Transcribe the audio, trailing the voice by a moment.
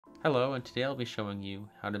Hello, and today I'll be showing you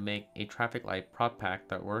how to make a traffic light prop pack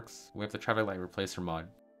that works with the traffic light replacer mod.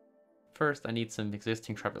 First, I need some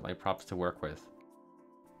existing traffic light props to work with.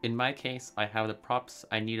 In my case, I have the props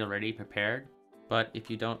I need already prepared, but if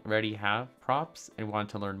you don't already have props and want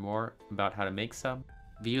to learn more about how to make some,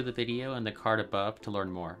 view the video in the card above to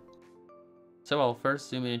learn more. So I'll first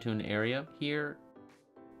zoom into an area here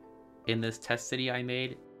in this test city I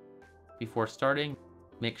made. Before starting,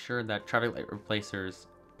 make sure that traffic light replacer's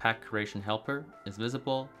pack creation helper is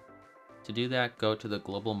visible. To do that, go to the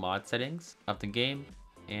global mod settings of the game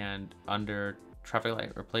and under traffic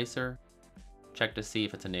light replacer, check to see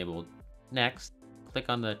if it's enabled. Next, click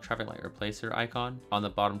on the traffic light replacer icon on the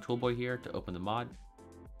bottom toolbar here to open the mod.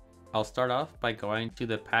 I'll start off by going to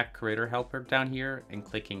the pack creator helper down here and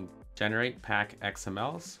clicking generate pack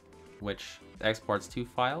XMLs, which exports two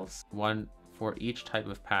files, one for each type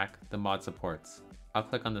of pack the mod supports. I'll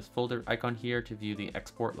click on this folder icon here to view the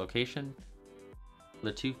export location.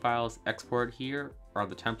 The two files exported here are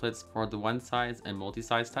the templates for the OneSize and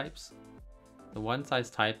MultiSize types. The OneSize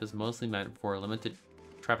type is mostly meant for limited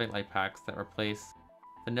traffic light packs that replace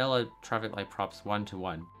vanilla traffic light props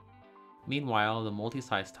one-to-one. Meanwhile, the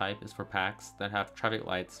MultiSize type is for packs that have traffic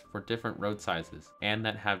lights for different road sizes and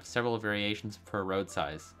that have several variations per road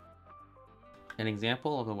size. An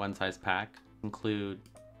example of a OneSize pack include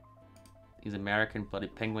these American Bloody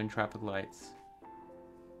Penguin traffic lights,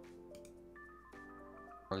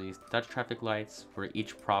 or these Dutch traffic lights where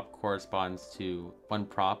each prop corresponds to one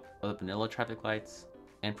prop of the vanilla traffic lights.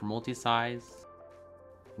 And for MultiSize,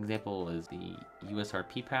 example is the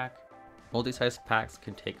USRP pack. MultiSize packs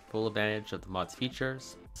can take full advantage of the mod's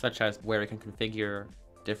features, such as where it can configure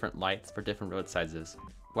different lights for different road sizes.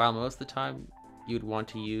 While most of the time you'd want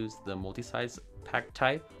to use the MultiSize pack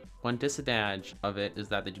type, one disadvantage of it is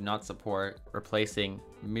that they do not support replacing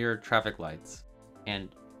mirrored traffic lights. And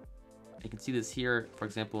you can see this here, for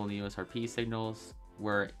example, in the USRP signals,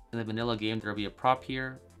 where in the vanilla game there will be a prop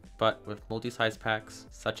here, but with MultiSize packs,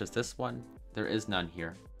 such as this one, there is none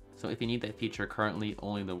here. So if you need that feature, currently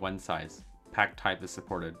only the OneSize pack type is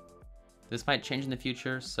supported. This might change in the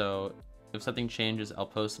future, so if something changes, I'll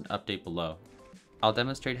post an update below. I'll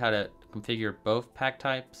demonstrate how to configure both pack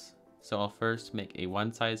types. So I'll first make a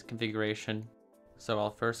OneSize configuration. So I'll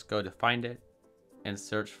first go to find it and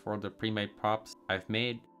search for the pre-made props I've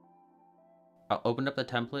made. I'll open up the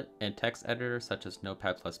template in text editor such as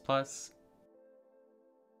Notepad++.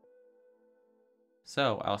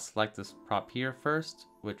 So I'll select this prop here first,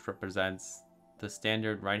 which represents the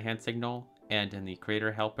standard right-hand signal, and in the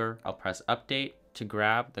creator helper, I'll press update to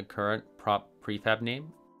grab the current prop prefab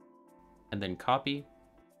name, and then copy.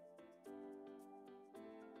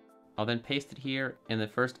 I'll then paste it here in the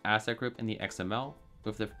first asset group in the XML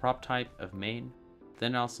with the prop type of main.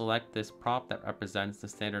 Then I'll select this prop that represents the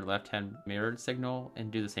standard left-hand mirrored signal and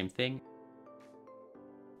do the same thing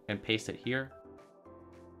and paste it here.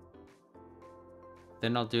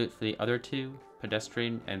 Then I'll do it for the other two,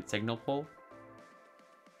 pedestrian and signal pole.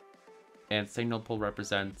 And signal pole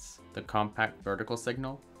represents the compact vertical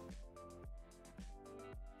signal.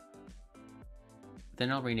 Then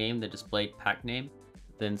I'll rename the displayed pack name.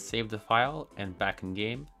 Then save the file and back in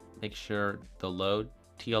game, make sure the load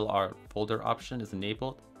TLR folder option is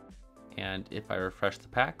enabled, and if I refresh the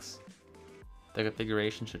packs, the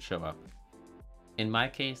configuration should show up. In my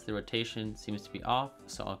case, the rotation seems to be off,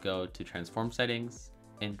 so I'll go to transform settings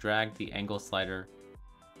and drag the angle slider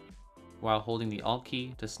while holding the Alt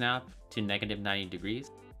key to snap to -90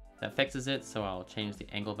 degrees. That fixes it, so I'll change the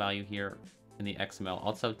angle value here in the XML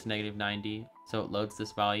also to -90, so it loads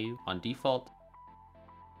this value on default.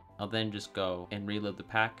 I'll then just go and reload the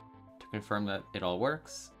pack to confirm that it all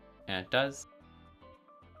works, and it does.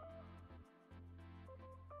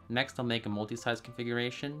 Next, I'll make a MultiSize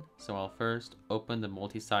configuration, so I'll first open the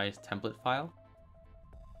MultiSize template file.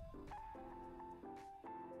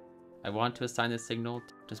 I want to assign this signal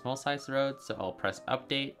to small size roads, so I'll press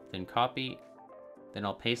update, then copy, then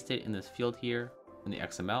I'll paste it in this field here in the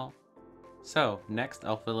XML. So next,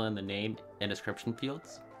 I'll fill in the name and description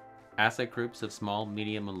fields. Asset groups of small,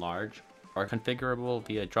 medium, and large are configurable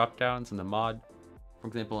via dropdowns in the mod. For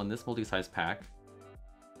example, in this MultiSize pack,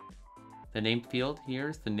 the name field here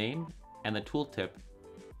is the name, and the tooltip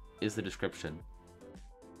is the description.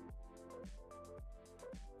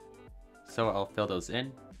 So I'll fill those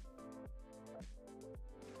in.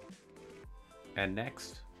 And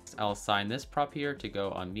next, I'll assign this prop here to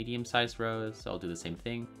go on medium-sized rows, so I'll do the same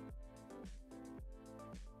thing.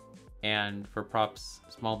 And for props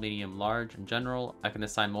small, medium, large in general, I can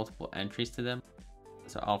assign multiple entries to them.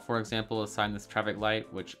 So I'll, for example, assign this traffic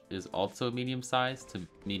light, which is also medium size, to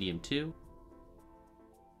medium 2.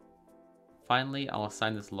 Finally, I'll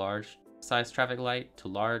assign this large size traffic light to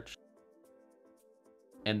large,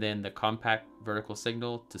 and then the compact vertical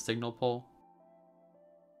signal to signal pole.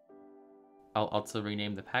 I'll also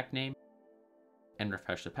rename the pack name and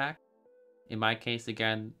refresh the pack. In my case,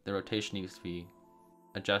 again, the rotation needs to be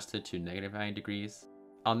adjusted to -90 degrees.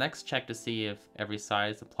 I'll next check to see if every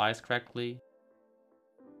size applies correctly.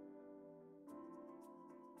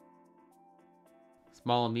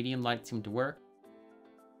 Small and medium lights seem to work,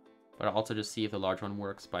 but I'll also just see if the large one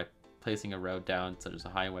works by placing a road down, such as a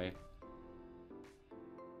highway.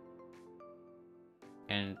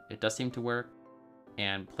 And it does seem to work,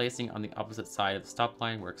 and placing on the opposite side of the stop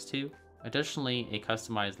line works too. Additionally, a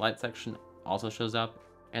customized light section also shows up,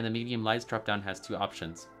 and the medium lights dropdown has 2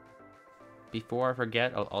 options. Before I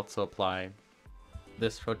forget, I'll also apply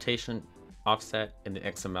this rotation offset in the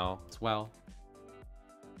XML as well.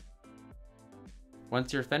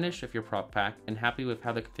 Once you're finished with your prop pack and happy with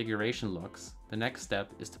how the configuration looks, the next step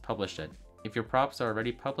is to publish it. If your props are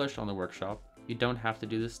already published on the workshop, you don't have to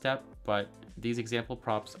do this step, but these example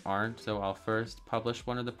props aren't, so I'll first publish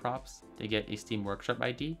one of the props to get a Steam Workshop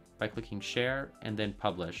ID by clicking Share and then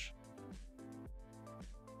Publish.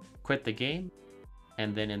 Quit the game,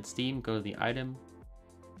 and then in Steam go to the item,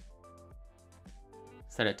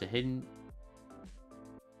 set it to hidden,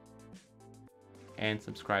 and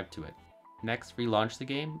subscribe to it. Next, relaunch the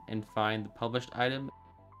game and find the published item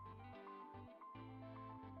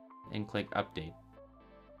and click Update.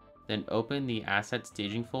 Then open the Asset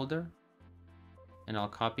Staging folder, and I'll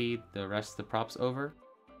copy the rest of the props over.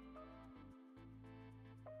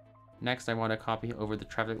 Next, I want to copy over the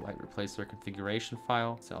traffic light replacer configuration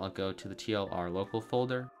file, so I'll go to the TLR local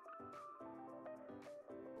folder.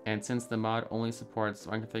 And since the mod only supports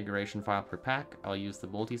 1 configuration file per pack, I'll use the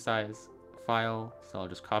MultiSize file, so I'll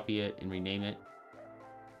just copy it and rename it.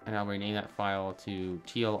 And I'll rename that file to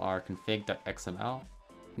tlrconfig.xml.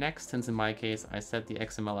 Next, since in my case I set the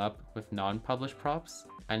XML up with non-published props,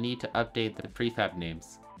 I need to update the prefab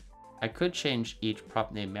names. I could change each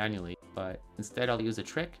prop name manually, but instead I'll use a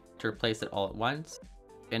trick to replace it all at once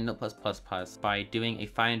in Notepad++ by doing a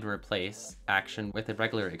find and replace action with a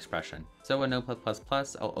regular expression. So in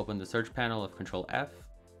Notepad++, I'll open the search panel with Ctrl F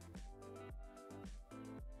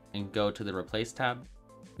and go to the Replace tab.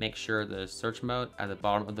 Make sure the search mode at the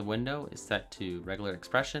bottom of the window is set to regular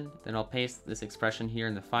expression. Then I'll paste this expression here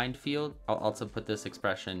in the find field. I'll also put this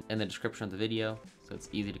expression in the description of the video, so it's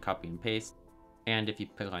easy to copy and paste. And if you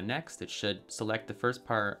click on next, it should select the first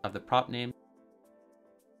part of the prop name.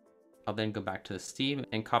 I'll then go back to the Steam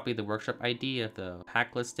and copy the workshop ID of the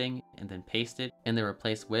pack listing and then paste it in the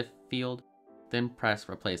Replace With field. Then press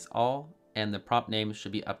Replace All, and the prop name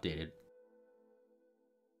should be updated.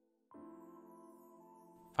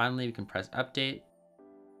 Finally, we can press Update.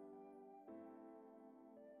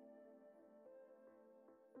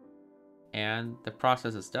 And the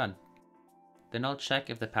process is done. Then I'll check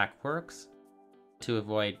if the pack works. To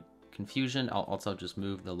avoid confusion, I'll also just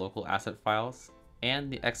move the local asset files and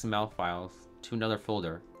the XML files to another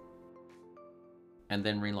folder, and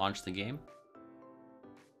then relaunch the game.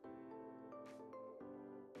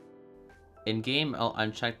 In game, I'll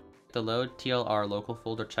uncheck the Load TLR Local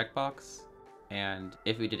Folder checkbox, and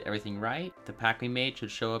if we did everything right, the pack we made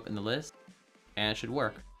should show up in the list, and it should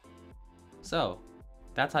work. So,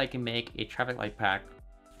 that's how you can make a traffic light pack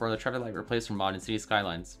for the traffic light replacer mod in City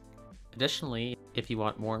Skylines. Additionally, if you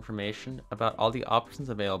want more information about all the options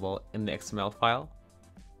available in the XML file,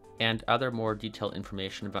 and other more detailed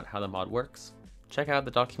information about how the mod works, check out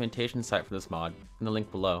the documentation site for this mod in the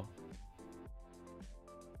link below.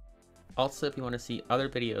 Also, if you want to see other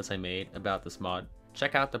videos I made about this mod,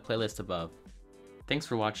 check out the playlist above. Thanks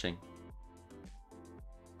for watching.